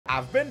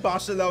I've been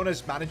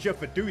Barcelona's manager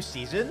for 2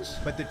 seasons,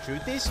 but the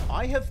truth is,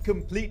 I have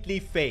completely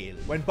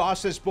failed. When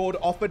Barca's board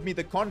offered me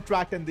the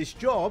contract and this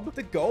job,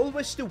 the goal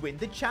was to win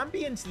the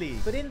Champions League.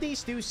 But in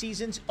these 2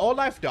 seasons, all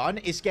I've done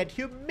is get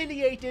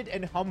humiliated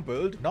and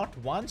humbled, not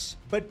once,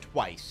 but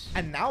twice.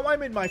 And now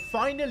I'm in my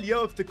final year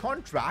of the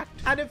contract,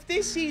 and if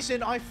this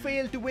season I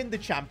fail to win the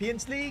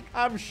Champions League,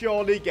 I'm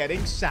surely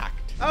getting sacked.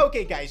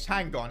 Okay guys,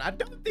 hang on. I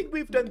don't think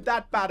we've done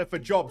that bad of a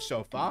job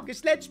so far,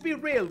 because let's be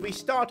real, we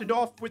started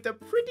off with a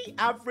pretty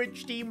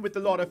average team with a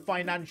lot of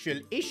financial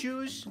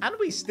issues, and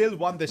we still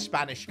won the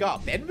Spanish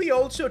Cup. Then we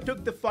also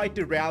took the fight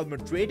to Real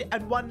Madrid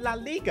and won La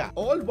Liga,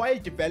 all while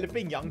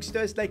developing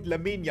youngsters like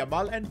Lamine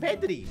Yamal and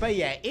Pedri. But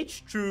yeah, it's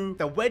true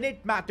that when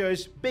it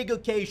matters, big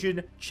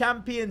occasion,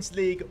 Champions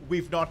League,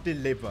 we've not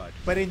delivered.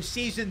 But in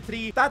Season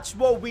 3, that's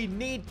what we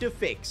need to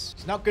fix.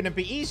 It's not going to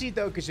be easy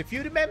though, because if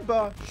you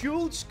remember,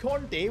 Jules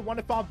Koundé, one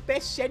of our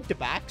best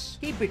centre-backs,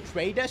 he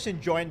betrayed us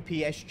and joined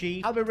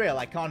PSG. I'll be real,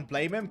 I can't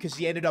blame him because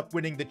he ended up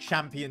winning the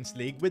Champions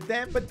League with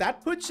them. But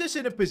that puts us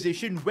in a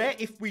position where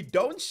if we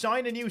don't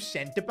sign a new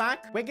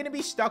centre-back, we're going to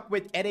be stuck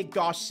with Eric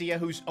Garcia,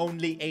 who's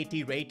only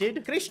 80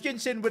 rated.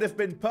 Christensen would have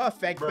been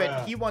perfect,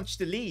 but he wants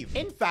to leave.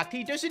 In fact,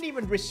 he doesn't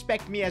even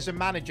respect me as a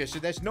manager, so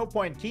there's no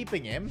point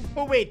keeping him.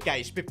 But wait,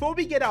 guys, before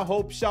we get our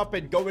hopes up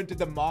and go into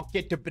the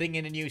market to bring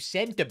in a new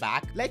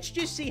centre-back, let's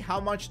just see how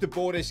much the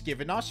board has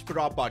given us for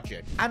our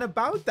budget. And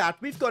about that,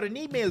 we've got an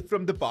email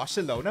from the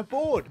Barcelona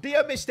board.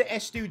 Dear Mr.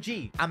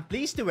 S2G, I'm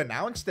pleased to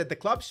announce that the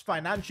club's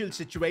financial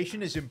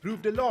situation has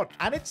improved a lot,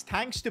 and it's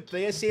thanks to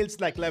player sales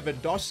like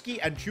Lewandowski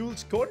and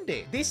Jules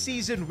Koundé. This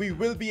season, we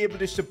will be able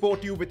to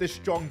support you with a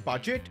strong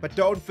budget, but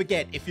don't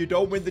forget, if you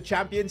don't win the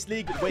Champions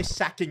League, we're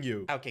sacking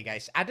you. Okay,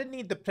 guys, I didn't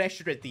need the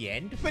pressure at the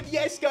end, but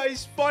yes,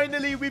 guys,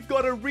 finally, we've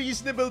got a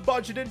reasonable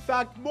budget. In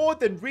fact, more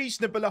than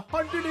reasonable,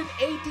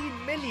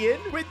 118 million.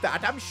 With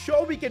that, I'm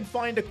sure we can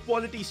find a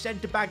quality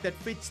centre-back that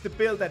fits the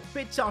bill, that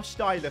fits our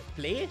style of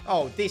play.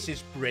 Oh, this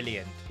is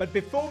brilliant. But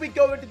before we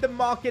go into the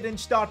market and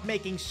start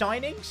making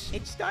signings,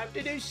 it's time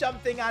to do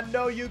something I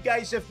know you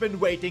guys have been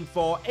waiting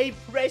for, a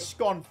press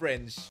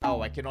conference.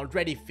 Oh, I can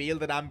already feel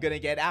that I'm gonna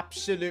get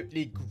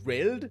absolutely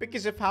grilled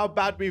because of how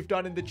bad we've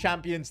done in the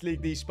Champions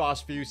League these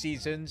past few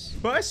seasons.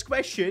 First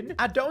question,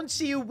 I don't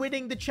see you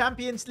winning the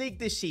Champions League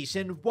this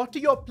season. What are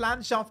your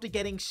plans after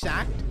getting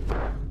sacked?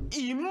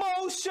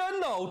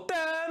 Emotional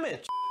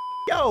damage.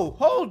 Yo,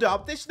 hold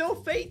up, there's no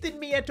faith in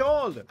me at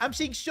all. I'm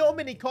seeing so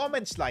many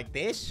comments like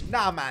this.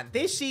 Nah, man,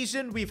 this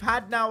season, we've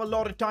had now a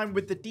lot of time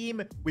with the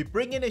team. We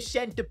bring in a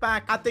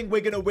centre-back. I think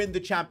we're gonna win the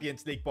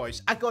Champions League,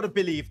 boys. I gotta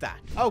believe that.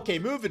 Okay,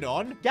 moving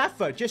on.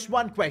 Gaffer, just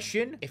one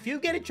question. If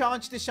you get a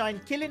chance to sign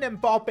Kylian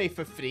Mbappe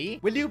for free,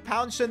 will you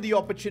pounce on the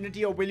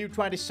opportunity or will you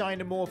try to sign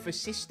a more of a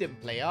system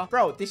player?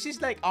 Bro, this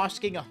is like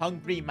asking a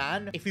hungry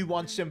man if he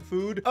wants some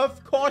food.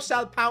 Of course,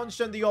 I'll pounce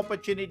on the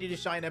opportunity to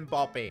sign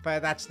Mbappe,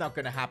 but that's not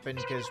gonna happen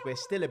because we're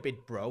still a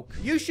bit broke.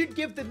 You should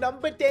give the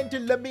number 10 to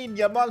Lamine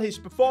Yamal. His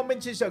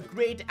performances are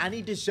great and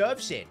he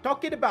deserves it.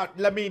 Talking about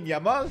Lamine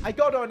Yamal, I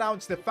gotta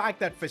announce the fact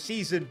that for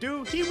Season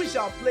 2, he was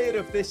our player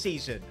of the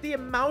season. The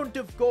amount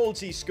of goals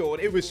he scored,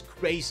 it was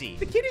crazy.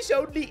 The kid is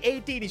only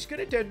 18. He's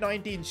gonna turn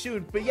 19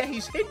 soon, but yeah,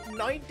 he's hit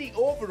 90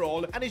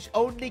 overall and is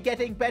only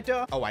getting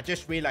better. Oh, I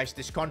just realized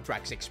this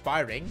contract's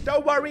expiring.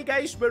 Don't worry,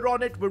 guys. We're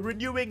on it. We're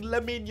renewing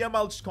Lamine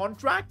Yamal's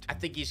contract. I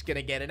think he's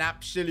gonna get an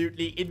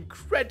absolutely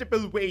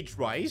incredible wage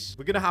rise.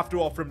 We're gonna have to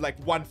offer him like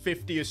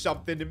 150 or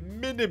something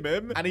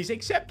minimum, and he's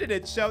accepted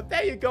it. So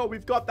there you go,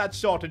 we've got that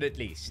sorted at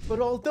least. But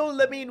although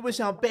Lamine was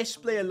our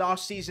best player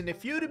last season,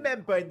 if you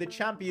remember in the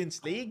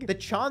Champions League, the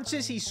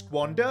chances he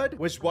squandered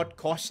was what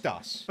cost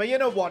us. But you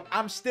know what,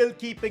 I'm still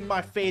keeping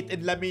my faith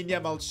in Lamine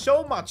Yamal,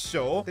 so much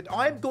so that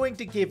I'm going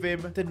to give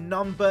him the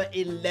number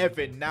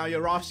 11. Now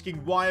you're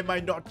asking, why am I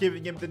not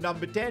giving him the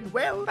number 10?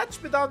 Well,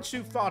 that's with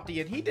Ansu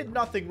Fati, and he did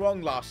nothing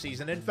wrong last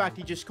season. In fact,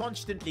 he just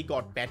constantly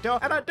got better,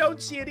 and I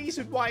don't see a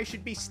reason why I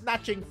should be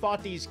snatching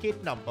Fati's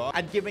kit number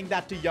and giving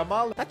that to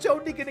Yamal. That's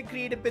only going to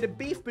create a bit of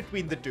beef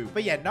between the two.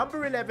 But yeah,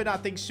 number 11 I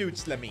think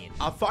suits Lamine.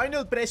 Our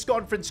final press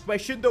conference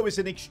question though is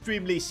an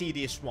extremely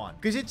serious one,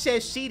 because it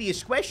says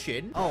serious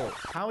question. Oh,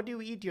 how do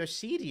you eat your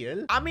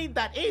cereal? I mean,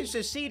 that is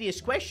a serious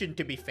question,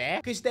 to be fair,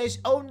 because there's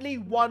only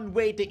one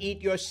way to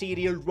eat your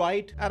cereal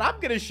right, and I'm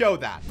gonna show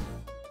that.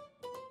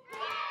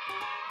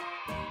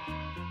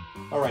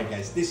 Alright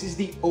guys, this is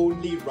the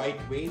only right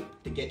way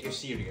to get your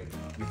cereal.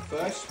 You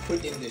first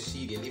put in the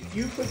cereal. If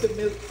you put the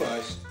milk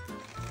first,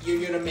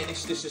 you're a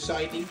menace to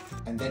society.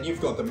 And then you've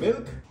got the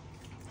milk.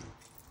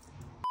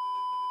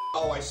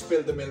 Oh, I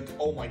spilled the milk.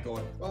 Oh my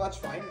god. Well, that's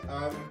fine.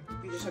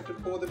 You just have to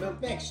pour the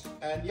milk next.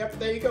 And yep,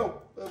 there you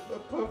go. A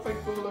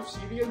perfect bowl of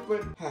cereal,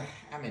 but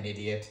I'm an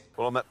idiot.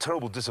 Well, on that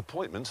terrible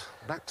disappointment,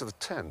 back to the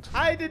tent.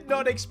 I did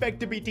not expect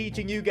to be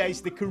teaching you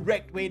guys the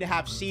correct way to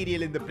have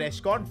cereal in the press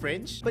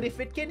conference, but if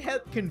it can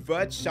help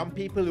convert some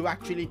people who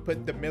actually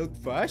put the milk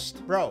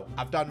first, bro,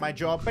 I've done my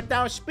job. But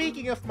now,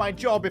 speaking of my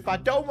job, if I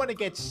don't want to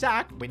get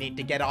sacked, we need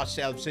to get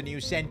ourselves a new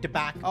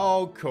centre-back.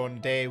 Oh,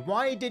 Koundé,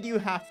 why did you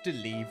have to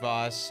leave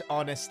us?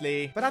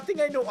 Honestly. But I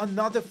think I know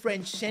another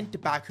French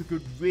centre-back who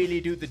could really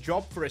really do the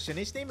job for us, and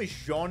his name is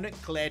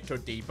Jean-Claire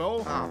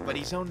Todibo. But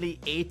he's only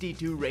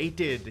 82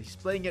 rated. He's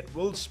playing at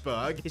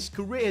Wolfsburg. His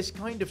career has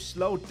kind of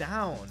slowed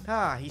down.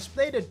 He's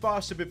played at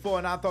Barca before,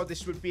 and I thought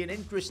this would be an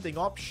interesting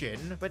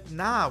option. But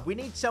nah, we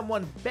need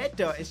someone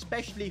better,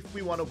 especially if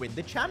we want to win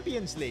the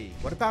Champions League.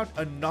 What about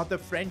another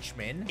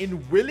Frenchman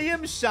in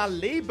William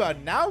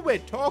Saliba? Now we're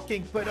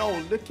talking, but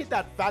oh, look at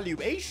that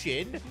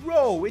valuation.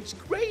 Bro, it's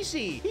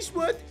crazy. He's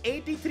worth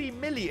 83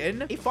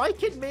 million. If I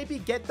can maybe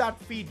get that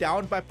fee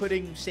down by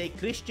putting, say,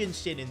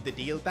 Christensen in the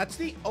deal, that's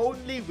the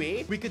only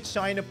way we could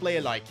sign a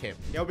player like him.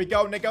 Here we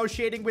go,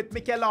 negotiating with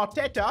Mikel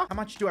Arteta. How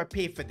much do I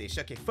pay for this?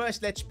 Okay,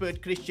 first let's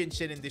put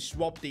Christensen in this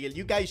swap deal.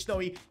 You guys know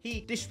he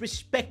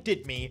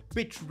disrespected me,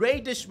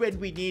 betrayed us when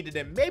we needed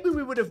him. Maybe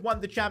we would have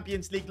won the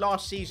Champions League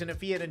last season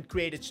if he hadn't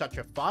created such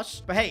a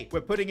fuss. But hey,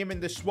 we're putting him in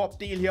the swap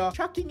deal here,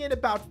 chucking in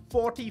about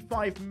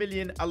 45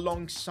 million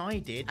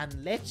alongside it,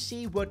 and let's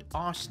see what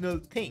Arsenal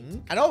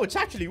think. And oh, it's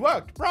actually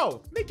worked,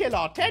 bro. Mikel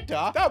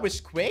Arteta, that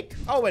was quick.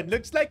 Oh, and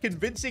looks like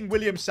convincing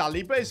William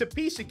Saliba is a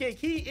piece of cake.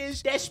 He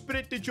is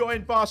desperate to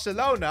join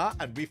Barcelona,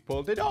 and we've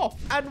pulled it off.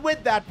 And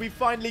with that, we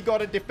finally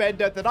got a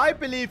defender that I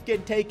believe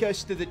can take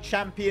us to the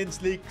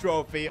Champions League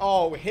trophy.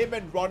 Oh, him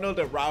and Ronald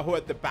Araujo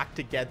at the back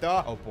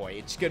together. Oh boy,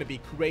 it's gonna be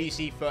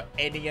crazy for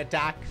any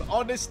attack. But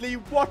honestly,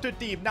 what a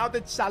team. Now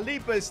that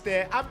Saliba's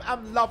there,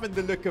 I'm loving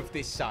the look of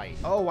this side.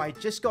 Oh, I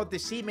just got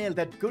this email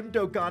that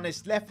Gundogan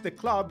has left the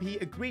club. He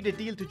agreed a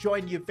deal to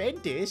join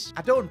Juventus.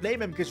 I don't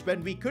blame him, because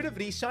when we could have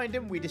re-signed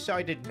him, we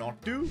decided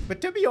not to.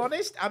 But to be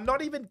honest, I'm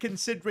not even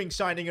considering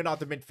signing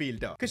another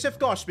midfielder, because of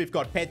course we've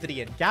got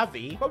Pedri and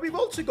Gavi, but we've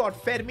also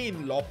got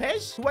Fermin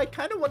Lopez, who I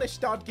kind of want to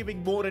start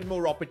giving more and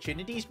more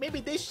opportunities. Maybe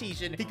this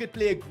season he could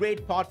play a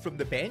great part from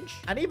the bench,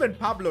 and even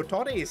Pablo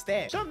Torre is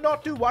there, so I'm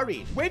not too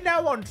worried. We're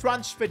now on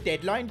transfer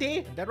deadline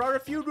day. There are a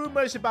few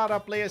rumors about our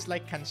players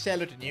like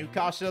Cancelo to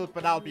Newcastle,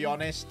 but I'll be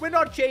honest, we're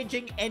not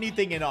changing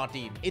anything in our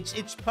team.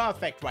 It's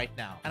perfect right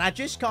now, and I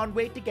just can't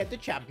wait to get the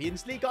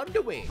Champions League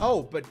underway.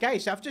 Oh, but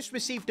guys, I've just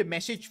received a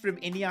message from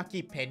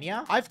Iñaki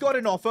Peña. I've got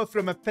an offer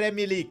from a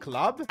Premier League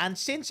club, and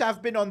since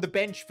I've been on the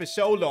bench for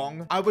so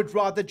long, I would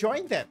rather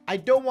join them. I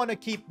don't want to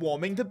keep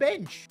warming the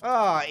bench.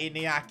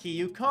 Iñaki,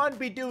 you can't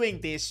be doing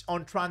this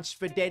on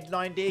transfer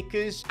deadline day,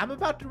 because I'm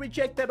about to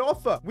reject that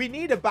offer. We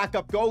need a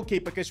backup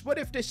goalkeeper, because what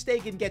if the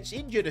Stegen gets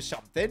injured or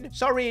something?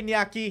 Sorry,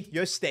 Iñaki,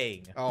 you're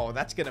staying. Oh,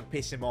 that's gonna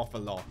piss him off a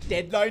lot.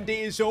 Deadline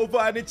day is over,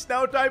 and it's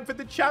now time for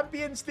the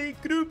Champions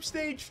League group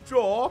stage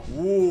draw.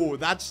 Ooh,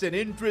 that's an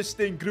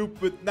interesting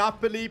group with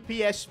Napoli,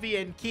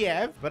 PSV, and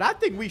Kiev, but I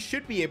think we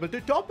should be able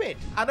to top it.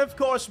 And of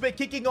course, we're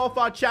kicking off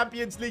our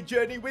Champions League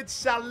journey with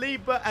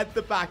Saliba at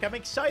the back. I'm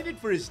excited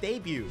for his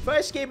debut.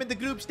 First game in the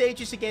group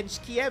stages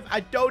against Kiev.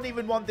 I don't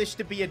even want this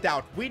to be a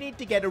doubt. We need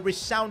to get a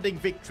resounding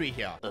victory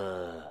here.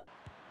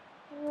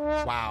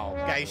 Wow,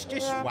 guys,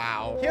 just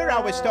wow. Here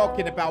I was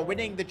talking about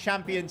winning the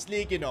Champions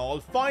League and all.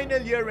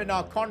 Final year in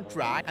our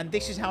contract, and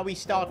this is how we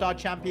start our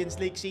Champions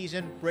League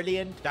season.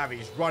 Brilliant.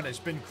 Davi's run has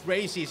been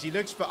crazy as he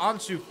looks for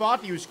Ansu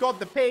Fati, who's got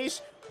the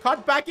pace.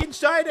 Cut back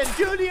inside, and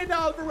Julian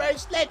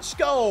Alvarez, let's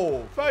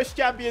go! First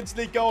Champions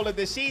League goal of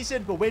the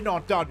season, but we're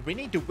not done. We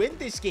need to win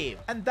this game.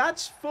 And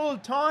that's full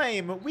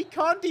time. We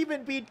can't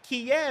even beat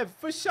Kiev.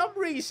 For some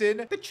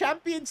reason, the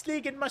Champions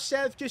League and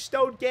myself just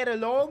don't get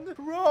along.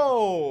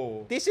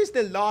 Bro, this is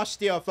the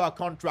last year of our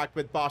contract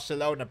with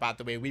Barcelona, by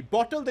the way. We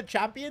bottled the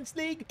Champions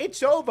League.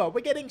 It's over.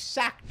 We're getting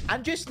sacked.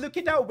 And just look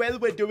at how well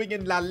we're doing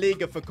in La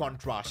Liga for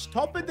contrast.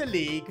 Top of the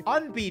league,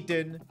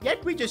 unbeaten,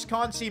 yet we just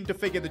can't seem to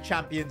figure the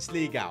Champions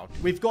League out.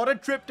 We've got a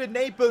trip to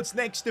Naples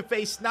next to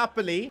face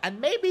Napoli,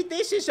 and maybe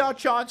this is our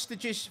chance to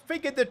just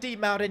figure the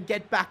team out and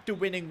get back to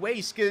winning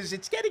ways, because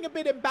it's getting a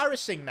bit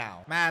embarrassing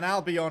now. Man,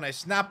 I'll be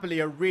honest,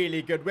 Napoli are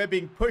really good. We're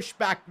being pushed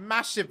back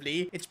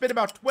massively. It's been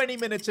about 20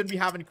 minutes and we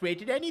haven't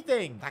created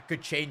anything. That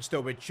could change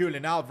though with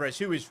Julian Alvarez,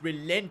 who is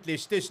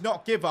relentless, does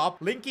not give up,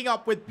 linking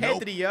up with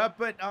Pedri here,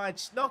 but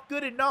it's not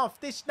good enough.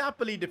 This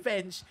Napoli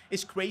defense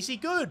is crazy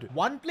good.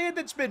 One player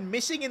that's been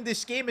missing in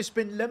this game has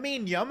been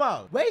Lamine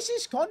Yamal. Where's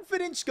his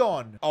confidence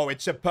gone? Oh,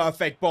 it's a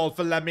perfect ball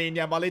for Lamine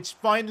Yamal. It's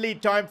finally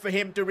time for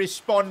him to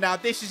respond now.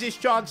 This is his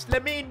chance.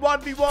 Lamine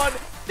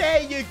 1v1.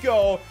 There you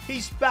go.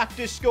 He's back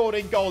to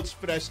scoring goals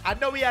for us. I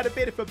know he had a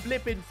bit of a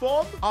blip in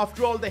form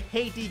after all the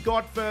hate he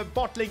got for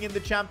bottling in the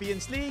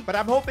Champions League, but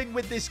I'm hoping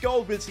with this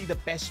goal we'll see the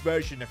best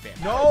version of him.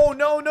 No,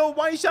 no, no.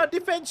 Why is our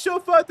defense so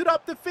further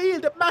up the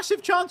field? A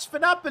massive chance for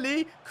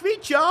Napoli.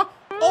 Creature.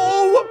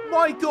 Oh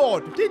my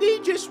god. Did he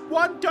just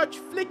one touch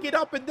flick it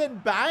up and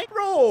then bang?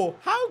 Bro,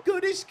 how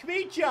good is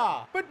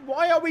Creature? But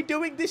why are we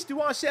doing this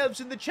to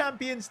ourselves in the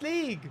Champions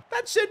League?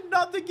 That's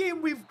another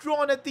game we've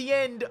drawn at the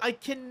end. I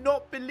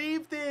cannot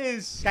believe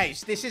this.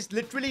 Guys, this is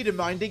literally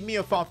reminding me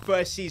of our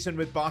first season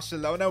with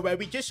Barcelona, where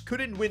we just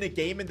couldn't win a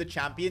game in the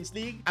Champions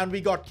League and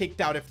we got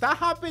kicked out. If that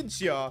happens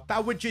here,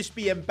 that would just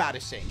be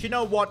embarrassing. Do you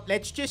know what?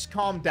 Let's just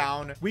calm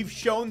down. We've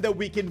shown that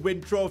we can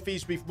win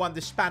trophies. We've won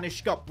the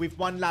Spanish Cup. We've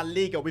won La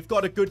Liga. We've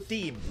got a good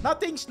team.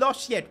 Nothing's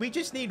lost yet. We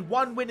just need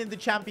one win in the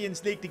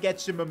Champions League to get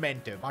some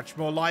momentum. Much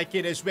more like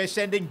it as we're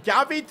sending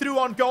Gavi through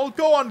on goal.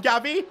 Go on,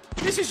 Gavi.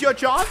 This is your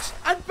chance.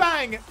 And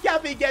bang,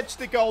 Gavi gets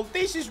the goal.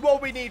 This is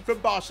what we need from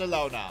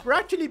Barcelona. We're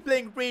actually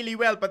playing really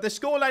well, but the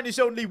scoreline is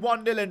only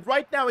 1-0, and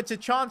right now it's a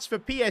chance for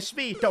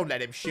PSV. Don't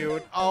let him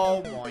shoot.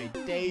 Oh my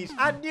days.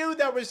 I knew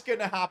that was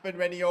gonna happen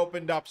when he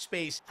opened up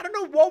space. I don't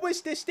know what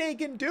was Ter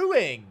Stegen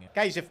doing.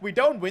 Guys, if we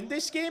don't win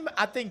this game,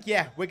 I think,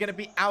 yeah, we're gonna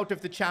be out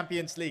of the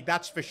Champions League.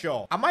 That's for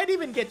sure. I might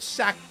even get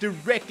sacked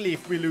directly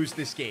if we lose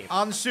this game.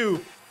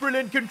 Ansu.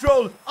 Brilliant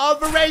control.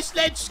 Alvarez,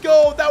 let's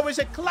go. That was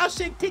a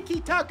classic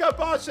tiki-taka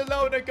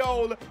Barcelona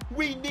goal.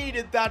 We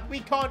needed that.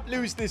 We can't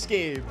lose this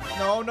game.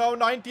 No,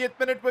 90th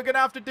minute. We're going to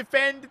have to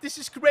defend. This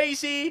is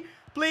crazy.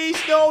 Please,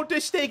 no. Ter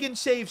Stegen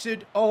saves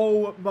it.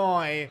 Oh,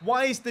 my.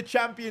 Why is the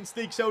Champions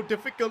League so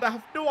difficult? I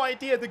have no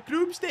idea. The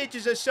group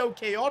stages are so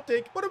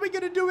chaotic. What are we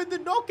going to do in the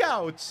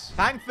knockouts?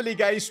 Thankfully,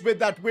 guys, with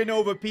that win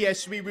over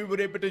PSV, we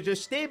were able to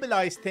just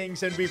stabilize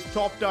things, and we've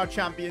topped our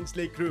Champions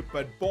League group.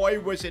 But boy,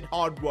 was it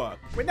hard work.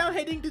 We're now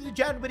heading to the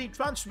January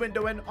transfer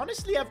window, and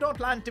honestly, I've not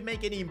planned to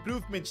make any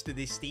improvements to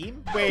this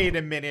team. Wait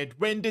a minute.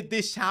 When did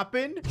this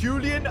happen?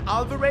 Julian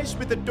Alvarez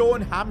with a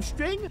torn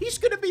hamstring? He's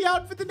going to be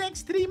out for the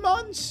next 3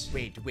 months.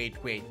 Wait.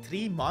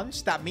 3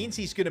 months? That means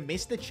he's gonna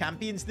miss the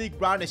Champions League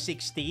round of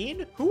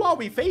 16? Who are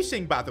we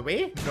facing, by the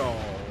way? No.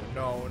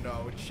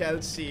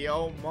 Chelsea.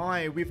 Oh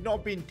my, we've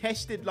not been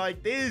tested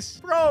like this.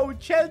 Bro,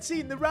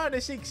 Chelsea in the round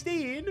of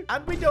 16?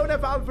 And we don't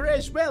have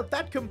Alvarez. Well,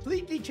 that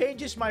completely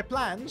changes my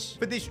plans.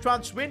 For this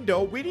transfer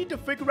window, we need to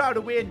figure out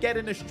a way and get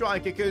in a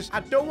striker, because I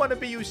don't want to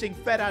be using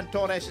Ferran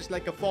Torres as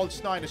like a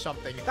false 9 or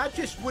something. That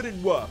just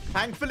wouldn't work.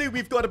 Thankfully,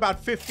 we've got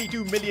about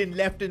 52 million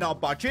left in our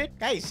budget.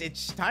 Guys,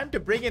 it's time to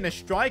bring in a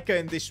striker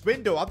in this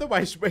window.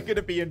 Otherwise, we're going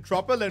to be in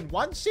trouble and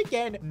once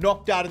again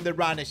knocked out in the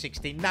round of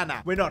 16.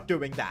 Nah, we're not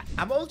doing that.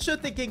 I'm also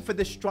thinking for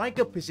the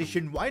striker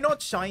position, why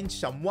not sign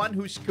someone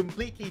who's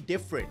completely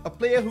different? A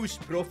player whose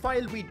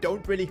profile we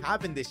don't really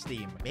have in this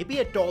team. Maybe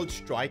a tall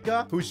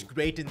striker who's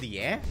great in the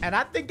air. And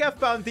I think I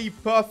found the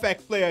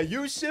perfect player,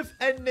 Youssef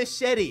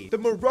En-Nesyri. The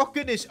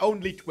Moroccan is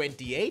only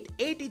 28,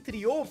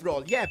 83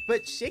 overall. Yeah,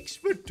 but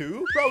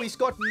 6'2". Bro, he's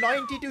got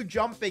 92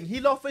 jumping.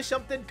 He'll offer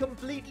something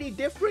completely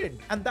different.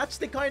 And that's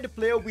the kind of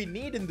player we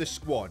need in the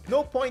squad.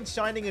 No point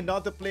signing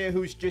another player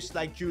who's just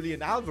like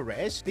Julian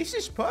Alvarez. This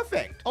is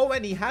perfect. Oh,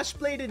 and he has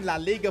played in La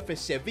Liga for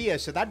Sevilla,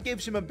 so that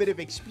gives him a bit of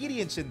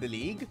experience in the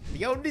league.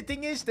 The only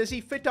thing is, does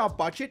he fit our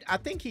budget? I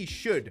think he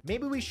should.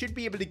 Maybe we should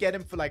be able to get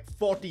him for like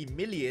 40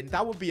 million.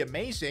 That would be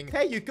amazing.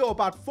 There you go,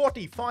 about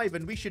 45,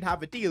 and we should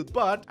have a deal,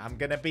 but I'm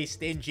gonna be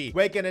stingy.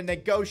 We're gonna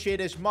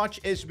negotiate as much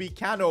as we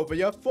can over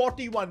here.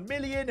 41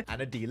 million,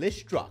 and a deal is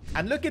struck.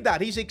 And look at that.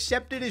 He's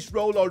accepted his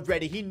role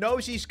already. He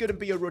knows he's gonna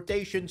be a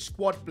rotation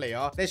squad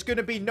player. There's going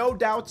to be no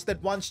doubts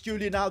that once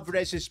Julian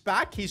Alvarez is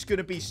back, he's going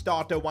to be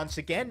starter once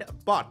again.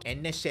 But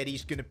En-Nesyri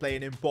is going to play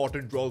an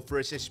important role for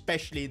us,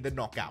 especially in the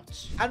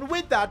knockouts. And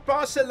with that,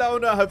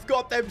 Barcelona have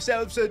got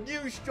themselves a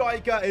new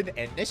striker in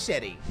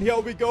En-Nesyri. Here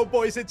we go,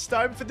 boys. It's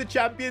time for the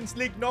Champions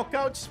League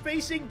knockouts.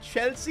 Facing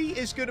Chelsea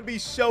is going to be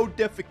so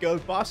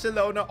difficult.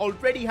 Barcelona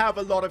already have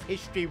a lot of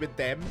history with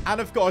them.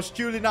 And of course,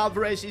 Julian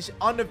Alvarez is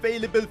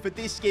unavailable for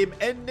this game.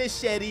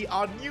 En-Nesyri,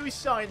 our new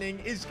signing,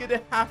 is going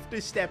to have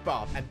to step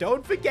up. And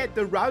don't forget,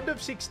 the round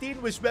of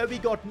 16 was where we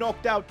got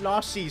knocked out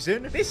last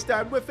season. This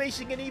time, we're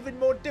facing an even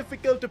more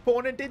difficult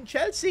opponent in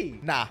Chelsea.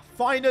 Nah,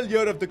 final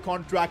year of the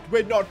contract,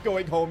 we're not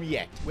going home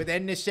yet. With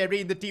En-Nesyri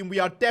in the team, we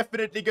are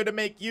definitely going to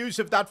make use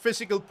of that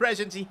physical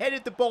presence. He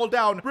headed the ball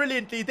down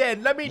brilliantly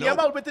then. Lamine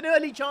Yamal with an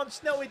early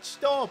chance. No, it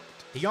stopped.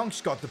 De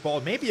Jong's got the ball,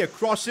 maybe a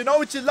cross, and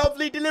oh, it's a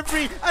lovely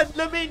delivery, and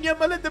Lamine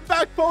Yamal at the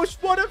back post.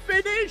 What a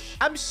finish!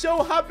 I'm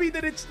so happy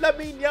that it's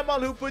Lamine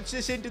Yamal who puts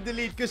us into the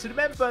lead, because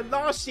remember,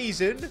 last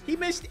season, he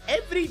missed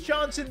every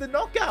chance in the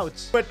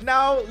knockouts. But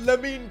now,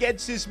 Lamine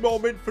gets his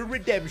moment for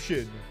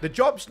redemption. The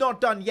job's not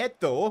done yet,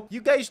 though.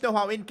 You guys know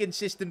how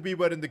inconsistent we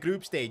were in the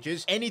group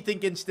stages. Anything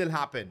can still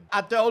happen.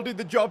 I told you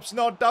the job's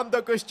not done,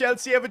 though, because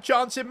Chelsea have a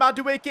chance in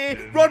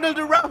Madueke. Ronald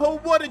Araujo,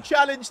 what a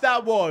challenge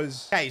that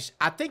was. Guys,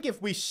 I think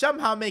if we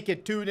somehow make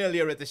it 2-0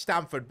 here at the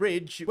Stamford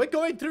Bridge, we're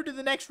going through to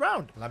the next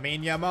round.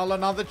 Lamine Yamal,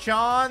 another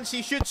chance.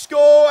 He should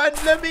score, and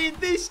Lamine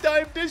this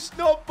time does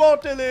not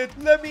bottle it.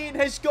 Lamine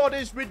has got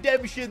his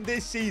redemption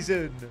this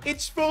season.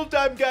 It's full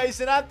time, guys,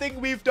 and I think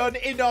we've done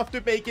enough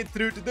to make it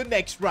through to the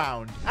next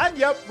round. And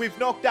yep, we've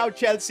knocked out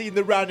Chelsea in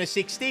the round of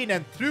 16,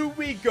 and through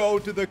we go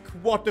to the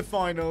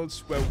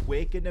quarterfinals, where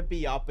we're gonna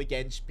be up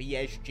against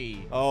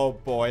PSG. Oh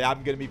boy,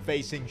 I'm gonna be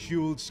facing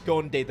Jules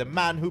Koundé, the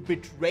man who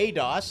betrayed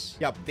us.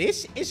 Yep,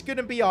 this is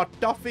gonna be our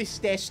toughest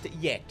test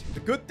yet.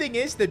 The good thing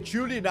is that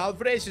Julian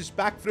Alvarez is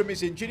back from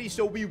his injury,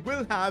 so we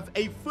will have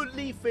a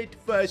fully fit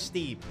first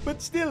team.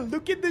 But still,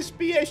 look at this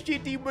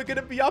PSG team we're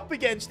gonna be up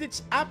against.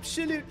 It's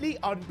absolutely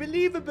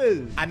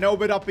unbelievable. I know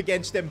we're up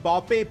against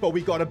Mbappe, but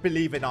we gotta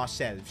believe in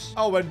ourselves.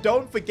 Oh, and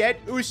don't don't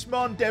forget,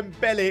 Ousmane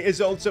Dembele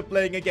is also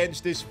playing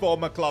against his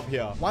former club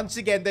here. Once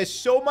again, there's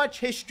so much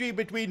history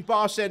between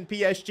Barca and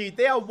PSG.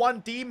 They are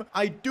one team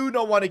I do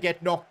not want to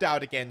get knocked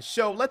out against.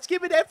 So let's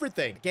give it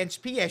everything.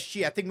 Against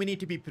PSG, I think we need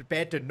to be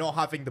prepared to not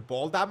having the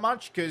ball that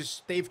much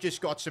because they've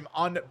just got some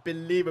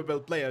unbelievable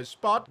players.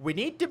 But we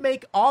need to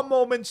make our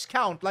moments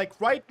count. Like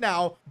right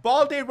now,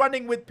 Balde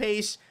running with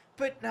pace.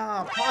 But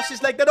nah,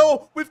 passes like that.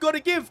 Oh, we've got a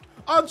gift.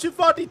 Ansu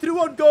Fati through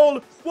on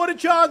goal. What a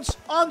chance.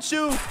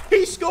 Ansu,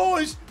 he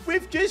scores.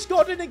 We've just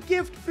gotten a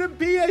gift from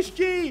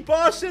PSG.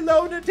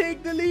 Barcelona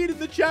take the lead in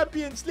the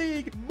Champions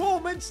League.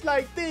 Moments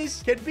like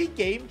this can be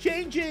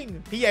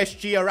game-changing.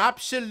 PSG are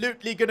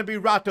absolutely going to be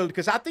rattled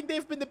because I think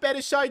they've been the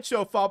better side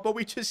so far, but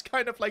we just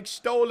kind of like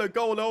stole a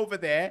goal over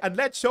there. And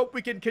let's hope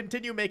we can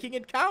continue making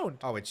it count.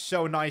 Oh, it's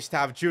so nice to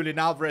have Julian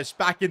Alvarez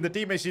back in the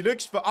team as he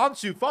looks for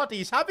Ansu Fati.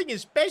 He's having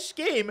his best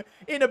game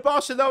in a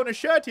Barcelona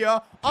shirt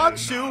here.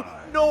 Ansu,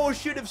 no,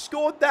 should have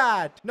scored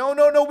that.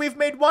 No, we've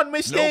made one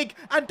mistake.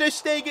 Nope. And Ter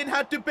Stegen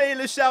had to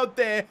bail us out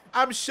there.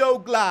 I'm so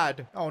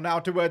glad. Oh, now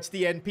towards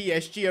the end,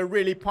 PSG are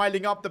really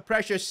piling up the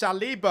pressure.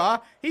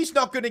 Saliba, he's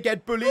not going to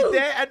get bullied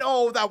there. And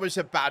oh, that was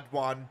a bad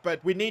one.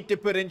 But we need to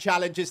put in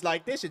challenges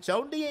like this. It's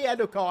only a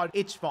yellow card.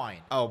 It's fine.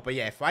 Oh, but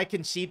yeah, if I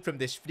concede from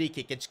this free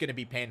kick, it's going to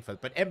be painful.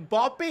 But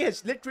Mbappe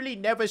has literally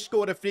never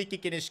scored a free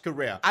kick in his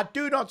career. I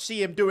do not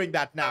see him doing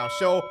that now.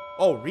 So,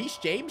 oh, Reece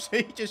James,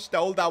 he just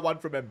stole that one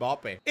from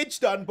Mbappe. It's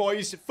done,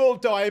 boys. Full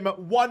time,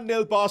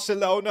 1-0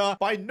 Barcelona.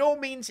 By no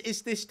means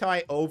is this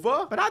tie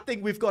over, but I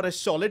think we've got a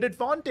solid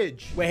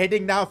advantage. We're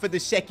heading now for the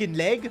second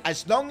leg.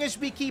 As long as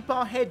we keep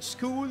our heads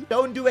cool,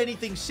 don't do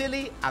anything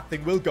silly, I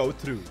think we'll go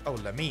through. Oh,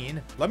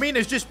 Lamine. Lamine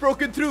has just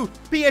broken through.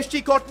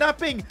 PSG caught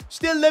napping.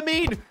 Still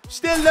Lamine.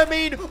 Still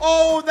Lamine.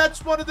 Oh,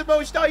 that's one of the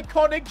most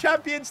iconic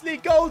Champions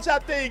League goals, I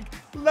think.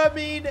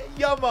 Lamine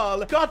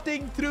Yamal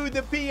cutting through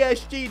the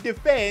PSG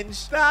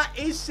defense. That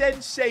is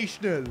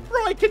sensational.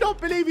 Bro, I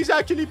cannot believe he's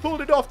actually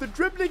pulled it off. The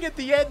dribbling at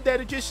the end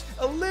there, just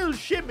a little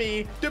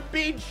shimmy to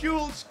beat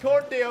Jules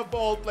Koundé of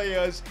all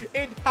players.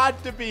 It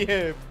had to be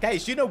him.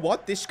 Guys, you know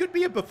what? This could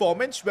be a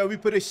performance where we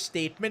put a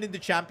statement in the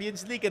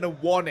Champions League and a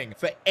warning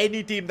for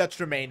any team that's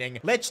remaining.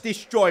 Let's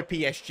destroy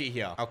PSG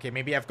here. Okay,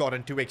 maybe I've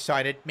gotten too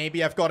excited.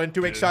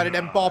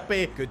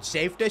 Mbappe. Good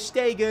save to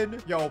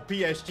Stegen. Yo,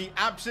 PSG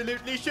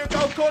absolutely shook.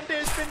 Oh,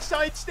 Koundé has been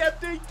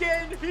sidestepped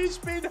again. He's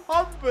been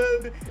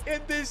humbled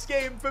in this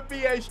game for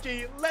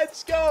PSG.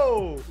 Let's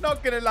go.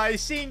 Not gonna lie,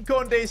 seeing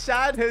Koundé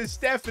sad has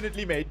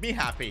definitely made me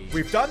happy.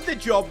 We've done the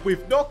job.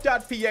 We've knocked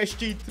out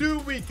PSG. Through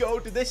we go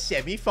to the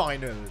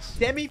semi-finals.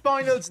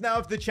 Semi-finals now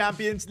of the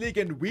Champions League,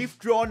 and we've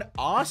drawn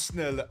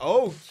Arsenal.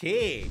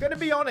 Okay. Gonna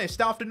be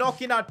honest, after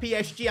knocking out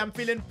PSG, I'm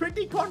feeling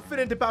pretty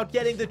confident about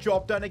getting the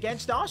job done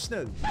against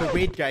Arsenal. But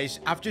wait, guys,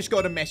 I've just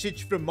got a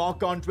message from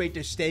Marc-Andre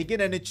Ter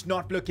Stegen, and it's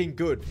not looking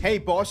good. Hey,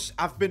 boss,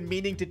 I've been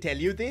meaning to tell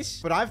you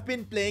this, but I've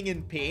been playing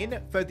in pain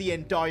for the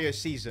entire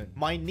season.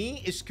 My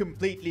knee is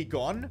completely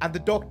gone, and the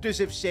doctors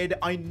have said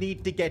I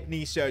need to get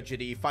knee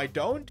surgery. If I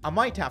don't, I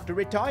might have to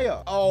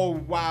retire. Oh,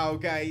 wow,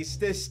 guys.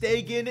 Ter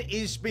Stegen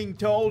is being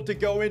told to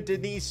go into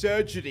knee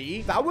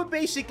surgery. That would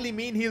basically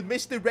mean he'll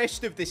miss the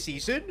rest of the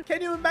season.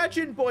 Can you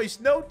imagine, boys?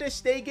 No Ter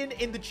Stegen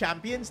in the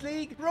Champions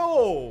League?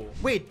 Bro.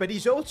 Wait, but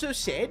he's also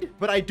said,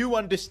 but I do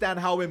understand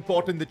how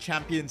important the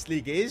Champions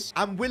League is.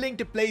 I'm willing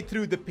to play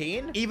through the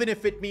pain, even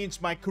if it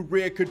means my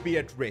career could be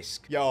at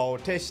risk. Yo,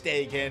 Ter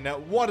Stegen,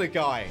 what a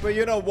guy. But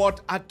you know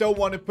what? I don't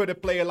want to put a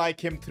player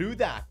like him through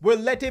that. We'll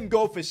let him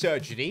go for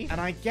surgery, and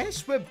I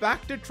guess we're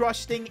back to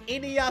trusting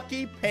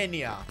Iñaki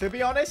Peña. To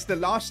be honest, the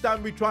last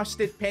time we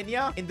trusted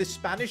Peña in the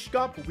Spanish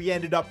Cup, we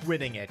ended up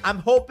winning it. I'm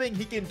hoping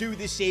he can do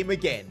the same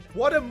again.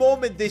 What a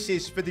moment this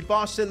is for the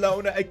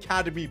Barcelona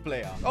Academy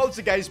player.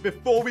 Also, guys,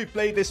 before we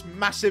play this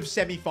massive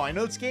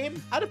semi-finals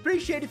game, I'd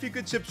appreciate if you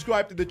could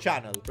subscribe to the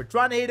channel. We're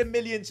trying to hit 1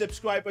 million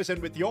subscribers,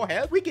 and with your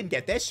help, we can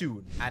get there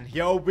soon. And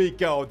here we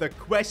go. The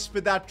quest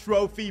for that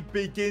trophy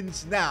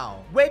begins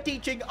now. We're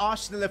teaching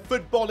Arsenal a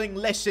footballing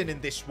lesson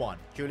in this one.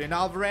 Julian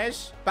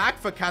Alvarez, back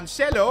for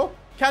Cancelo.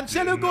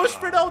 Cancelo goes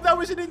for it. Oh, that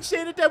was an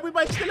insane attempt. We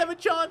might still have a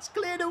chance.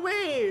 Cleared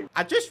away.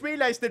 I just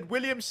realized that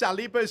William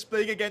Saliba is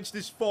playing against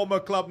his former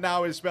club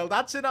now as well.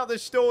 That's another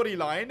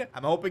storyline.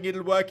 I'm hoping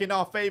it'll work in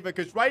our favor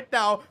because right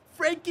now,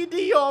 Frankie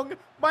de Jong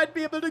might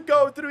be able to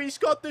go through. He's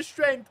got the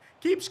strength.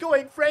 Keeps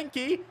going,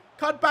 Frankie.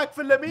 Cut back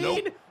for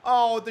Lamine. Nope.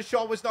 Oh, the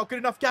shot was not good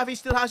enough. Gavi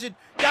still has it.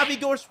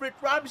 Gavi goes for it.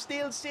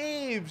 Ramsdale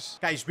saves.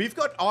 Guys, we've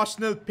got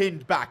Arsenal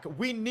pinned back.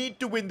 We need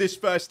to win this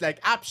first leg.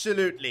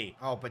 Absolutely.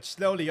 Oh, but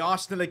slowly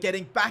Arsenal are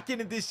getting back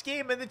into this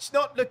game, and it's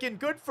not looking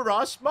good for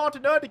us.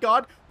 Martin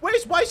Odegaard. Why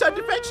is our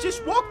defense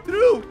just walked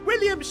through?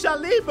 William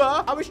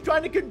Saliba. I was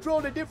trying to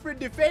control a different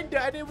defender,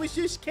 and it was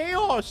just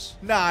chaos.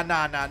 Nah.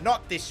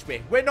 Not this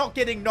way. We're not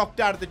getting knocked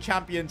out of the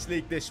Champions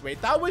League this way.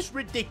 That was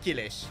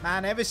ridiculous.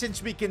 Man, ever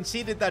since we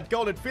conceded that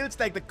goal, it feels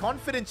like the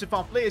confidence of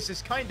our players players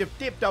has kind of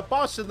dipped. Our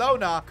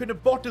Barcelona gonna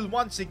bottle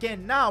once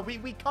again now.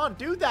 We can't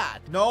do that.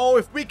 No,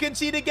 if we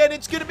concede again,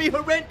 it's gonna be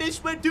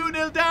horrendous. We're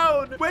 2-0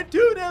 down. We're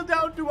 2-0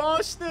 down to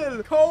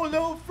Arsenal.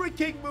 Kolo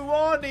freaking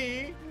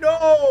Muani.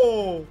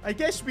 No. I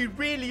guess we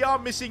really are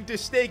missing Ter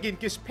Stegen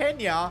because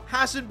Peña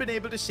hasn't been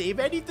able to save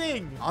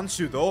anything.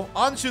 Ansu though.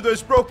 Ansu though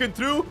is broken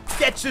through.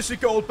 Gets us a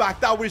goal back.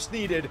 That was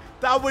needed.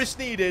 That was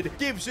needed.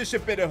 Gives us a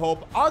bit of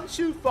hope.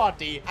 Ansu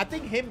Fati. I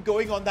think him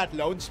going on that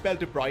loan spell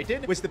to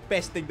Brighton was the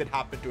best thing that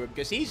happened to him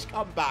because he's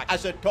come back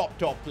as a top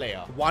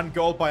player. One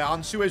goal by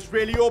Ansu has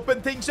really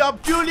opened things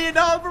up. Julian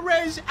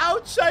Alvarez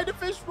outside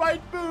of his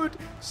right boot.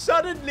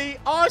 Suddenly,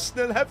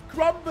 Arsenal have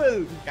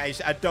crumbled.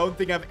 Guys, I don't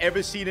think I've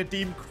ever seen a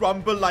team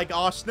crumble like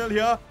Arsenal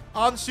here.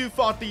 Ansu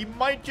Fati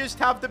might just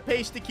have the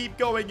pace to keep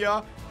going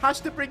here. Has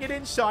to bring it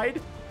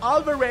inside.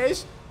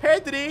 Alvarez,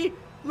 Pedri,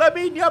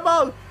 Lamine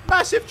Yamal.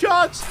 Massive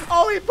chance.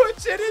 Oh, he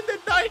puts it in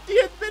the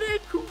 90th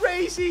minute.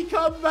 Crazy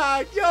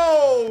comeback.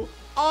 Yo,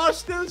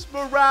 Arsenal's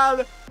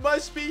morale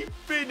must be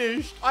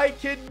finished. I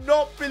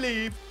cannot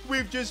believe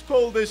we've just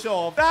pulled this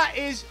off. That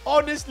is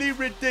honestly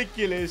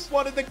ridiculous.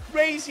 One of the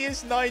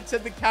craziest nights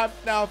at the Camp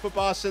Nou for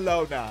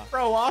Barcelona.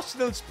 Bro,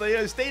 Arsenal's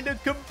players, they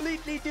look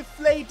completely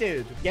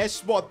deflated.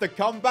 Guess what? The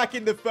comeback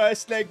in the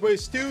first leg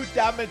was too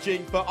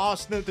damaging for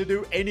Arsenal to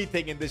do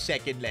anything in the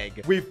second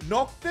leg. We've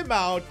knocked them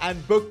out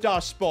and booked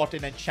our spot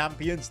in a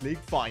Champions League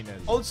final.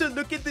 Also,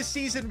 look at the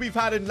season we've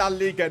had in La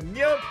Liga.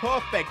 Near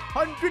perfect.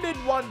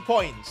 101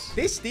 points.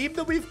 This team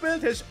that we've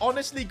built has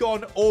honestly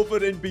gone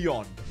over and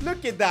beyond.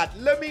 Look at that.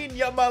 Lamine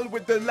Yamal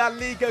with the La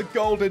Liga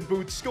Golden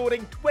Boot,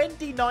 scoring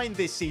 29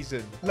 this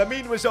season.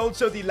 Lamine was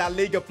also the La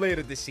Liga Player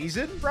of the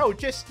Season. Bro,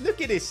 just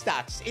look at his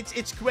stats.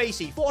 It's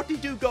crazy.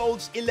 42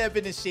 goals,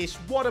 11 assists.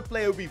 What a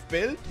player we've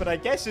built. But I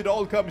guess it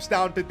all comes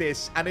down to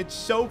this, and it's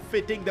so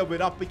fitting that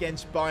we're up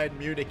against Bayern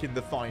Munich in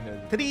the final.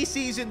 3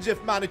 seasons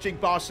of managing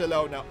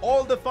Barcelona,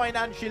 all the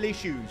financial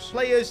issues,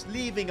 players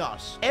leaving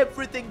us,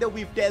 everything that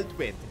we've dealt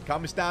with, it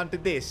comes down to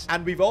this.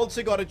 And we've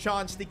also got a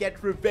chance to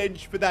get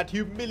revenge for that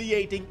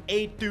humiliating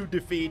 8-2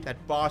 defeat that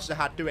Barca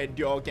had to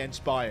endure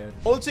against Bayern.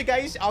 Also,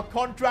 guys, our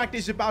contract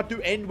is about to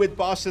end with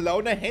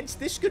Barcelona. Hence,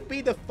 this could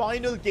be the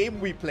final game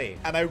we play.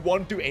 And I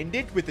want to end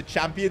it with the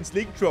Champions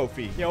League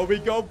trophy. Here we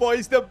go,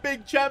 boys. The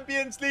big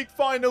Champions League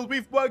final.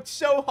 We've worked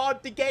so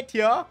hard to get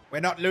here. We're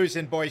not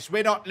losing, boys.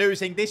 We're not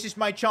losing. This is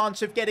my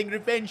chance of getting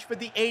revenge for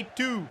the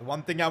 8-2. The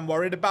one thing I'm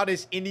worried about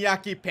is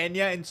Iñaki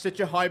Peña in such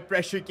a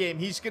high-pressure game.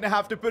 He's going to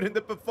have to put in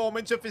the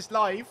performance of his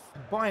life.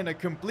 Bayern are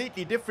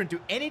completely different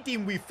to any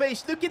team we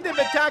faced. Look at them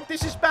attack.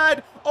 This is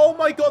bad. Oh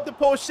my god, the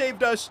post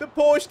saved us. The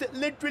post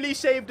literally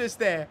saved us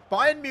there.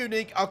 Bayern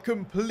Munich are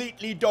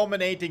completely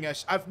dominating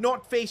us. I've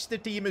not faced a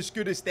team as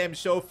good as them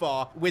so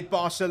far with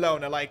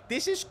Barcelona. Like,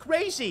 this is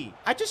crazy.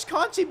 I just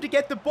can't seem to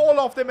get the ball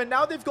off them, and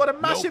now they've got a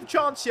massive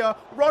chance here.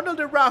 Ronald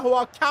Araujo,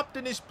 our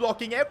captain, is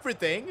blocking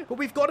everything, but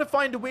we've got to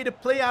find a way to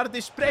play out of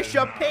this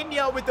pressure.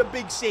 Peña with a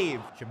big save.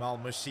 Jamal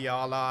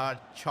Musiala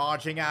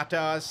charging at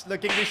us,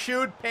 looking to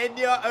shoot.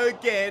 Peña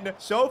again.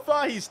 So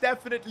far, he's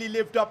definitely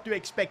lived up to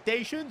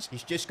expectations.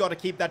 He's just got to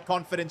keep that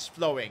confidence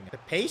flowing. The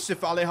pace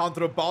of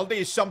Alejandro Balde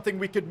is something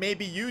we could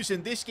maybe use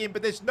in this game,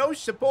 but there's no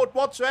support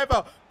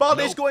whatsoever.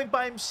 Balde's going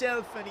by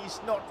himself, and he's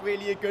not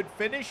really a good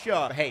finisher.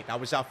 But hey, that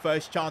was our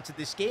first chance at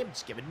this game.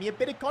 It's given me a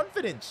bit of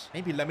confidence.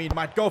 Maybe Lamine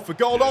might go for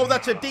goal. Oh,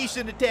 that's a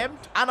decent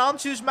attempt. And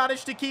Ansu's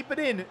managed to keep it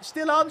in.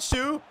 Still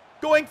Ansu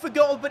going for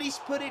goal, but he's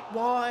put it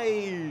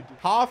wide.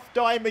 Half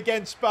time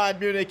against Bayern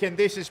Munich, and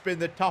this has been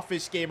the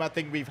toughest game I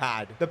think we've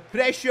had. The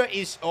pressure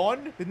is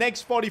on. The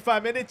next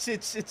 45 minutes,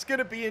 it's going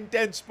to be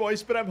intense,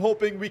 boys, but I'm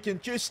hoping we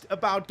can just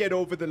about get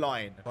over the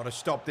line. Got to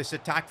stop this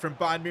attack from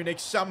Bayern Munich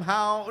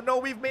somehow. No,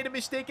 we've made a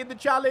mistake in the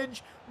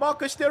challenge.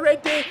 Marcos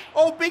Llorente.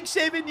 Oh, big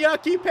save in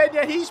Iñaki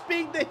Peña. He's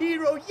being the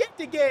hero yet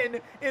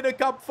again in a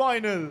cup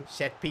final.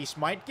 Set piece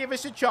might give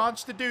us a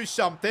chance to do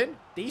something.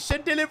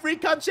 Decent delivery.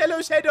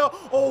 Cancelo's header.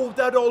 Oh,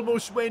 that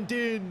almost went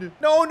in.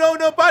 No, no,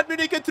 no. Bayern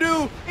Munich are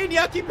through.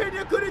 Iñaki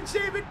Peña couldn't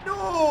save it.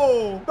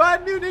 No.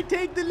 Bayern Munich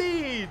take the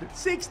lead.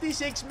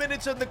 66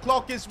 minutes on the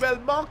clock as well.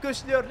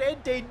 Marcos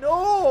Llorente.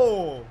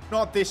 No.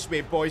 Not this way,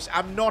 boys.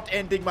 I'm not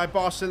ending my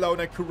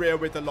Barcelona career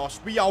with a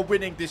loss. We are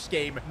winning this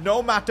game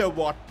no matter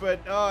what. But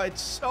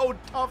it's so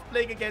tough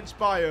playing against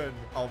Bayern.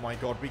 Oh my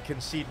god, we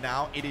concede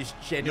now. It is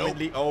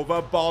genuinely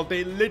over.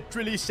 Balde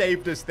literally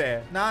saved us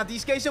there. Nah,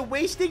 these guys are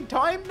wasting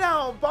time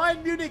now.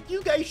 Bayern Munich,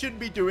 you guys shouldn't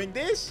be doing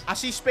this. I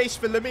see space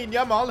for Lamine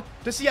Yamal.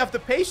 Does he have the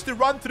pace to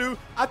run through?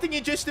 I think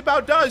he just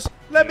about does.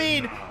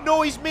 Lamine,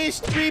 no, he's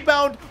missed.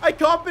 Rebound. I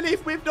can't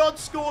believe we've not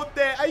scored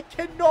there. I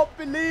cannot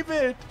believe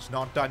it. It's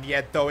not done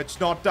yet, though. It's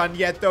not done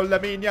yet, though.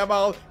 Lamine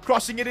Yamal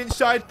crossing it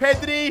inside.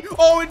 Pedri.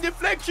 Oh, in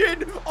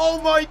deflection.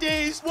 Oh, my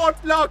days.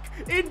 What luck.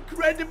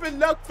 Incredible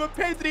luck for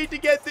Pedri to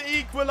get the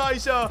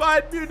equalizer.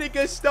 Bayern Munich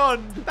is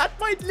stunned. That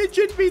might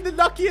legit be the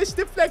luckiest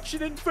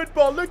deflection in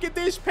football. Look at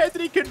this.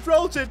 Pedri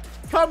controls it.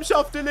 Comes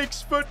off De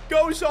Ligt's foot.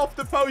 Goes off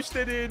the post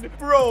and in.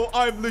 Bro,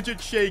 I'm legit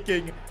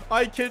shaking.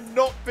 I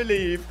cannot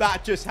believe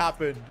that just happened.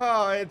 happened.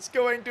 Oh, it's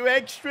going to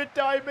extra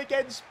time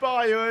against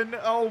Bayern.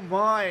 Oh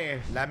my.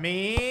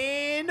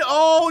 Lamine.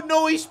 Oh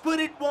no, he's put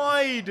it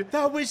wide.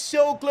 That was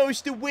so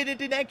close to win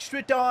it in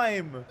extra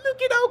time.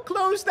 Look at how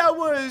close that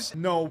was.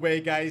 No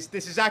way, guys.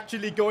 This is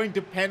actually going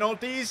to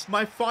penalties.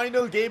 My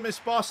final game as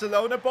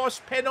Barcelona,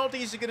 boss.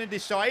 Penalties are going to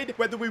decide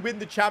whether we win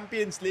the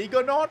Champions League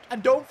or not.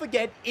 And don't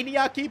forget,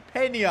 Iñaki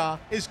Peña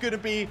is going to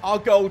be our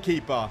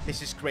goalkeeper.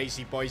 This is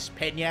crazy, boys.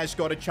 Peña has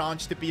got a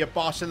chance to be a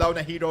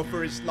Barcelona hero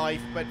for his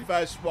life, but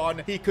first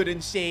one, he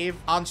couldn't save.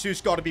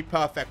 Ansu's got to be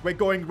perfect. We're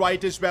going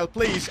right as well,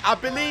 please. I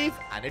believe.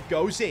 And it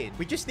goes in.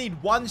 We just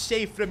need one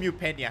save from you,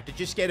 Peña, to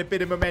just get a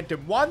bit of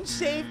momentum. One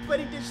save, but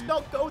it does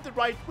not go the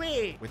right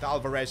way. With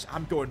Alvarez,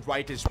 I'm going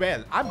right as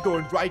well. I'm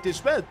going right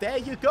as well. There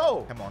you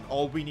go. Come on.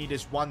 All we need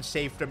is one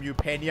save from you,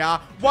 Peña.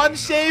 One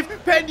save.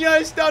 Peña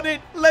has done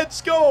it.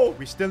 Let's go.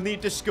 We still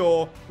need to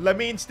score.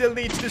 Lamine still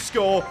needs to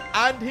score.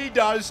 And he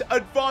does.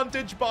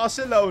 Advantage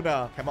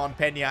Barcelona. Come on,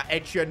 Peña.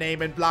 Etch your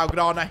name in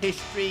Blaugrana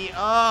history.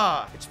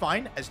 It's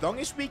fine. As long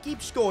as we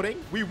keep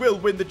scoring, we will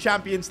win the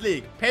Champions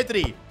League.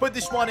 Pedri, put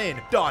this one in.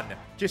 Done.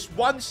 Just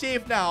one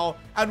save now,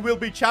 and we'll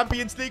be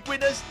Champions League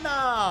winners.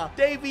 Nah,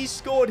 Davies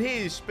scored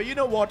his. But you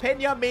know what?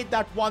 Peña made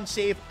that one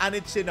save, and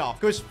it's enough.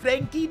 Because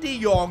Frenkie de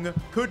Jong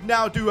could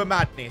now do a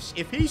madness.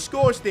 If he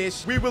scores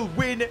this, we will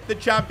win the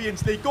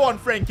Champions League. Go on,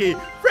 Frenkie.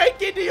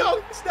 Frenkie de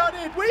Jong's done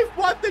it. We've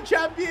won the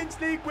Champions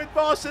League with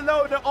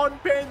Barcelona on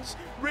pens.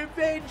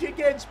 Revenge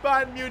against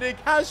Bayern Munich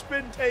has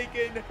been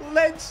taken.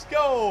 Let's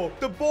go.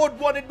 The board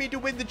wanted me to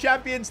win the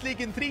Champions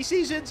League in 3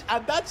 seasons,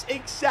 and that's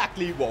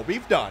exactly what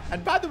we've done.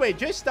 And by the way,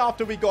 just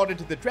after we got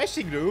into the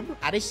dressing room,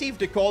 I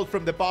received a call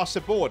from the Barca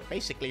board,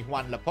 basically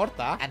Juan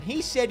Laporta, and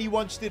he said he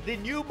wants to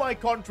renew my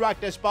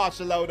contract as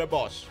Barcelona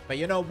boss. But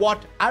you know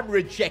what? I'm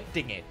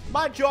rejecting it.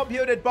 My job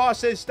here at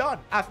Barca is done.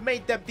 I've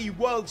made them the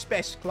world's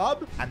best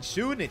club, and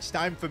soon it's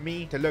time for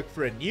me to look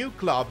for a new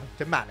club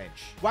to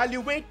manage. While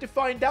you wait to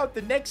find out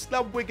the next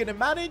club we're gonna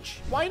manage,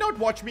 why not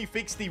watch me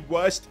fix the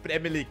worst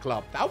Premier League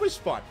club? That was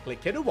fun.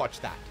 Click here to watch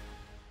that.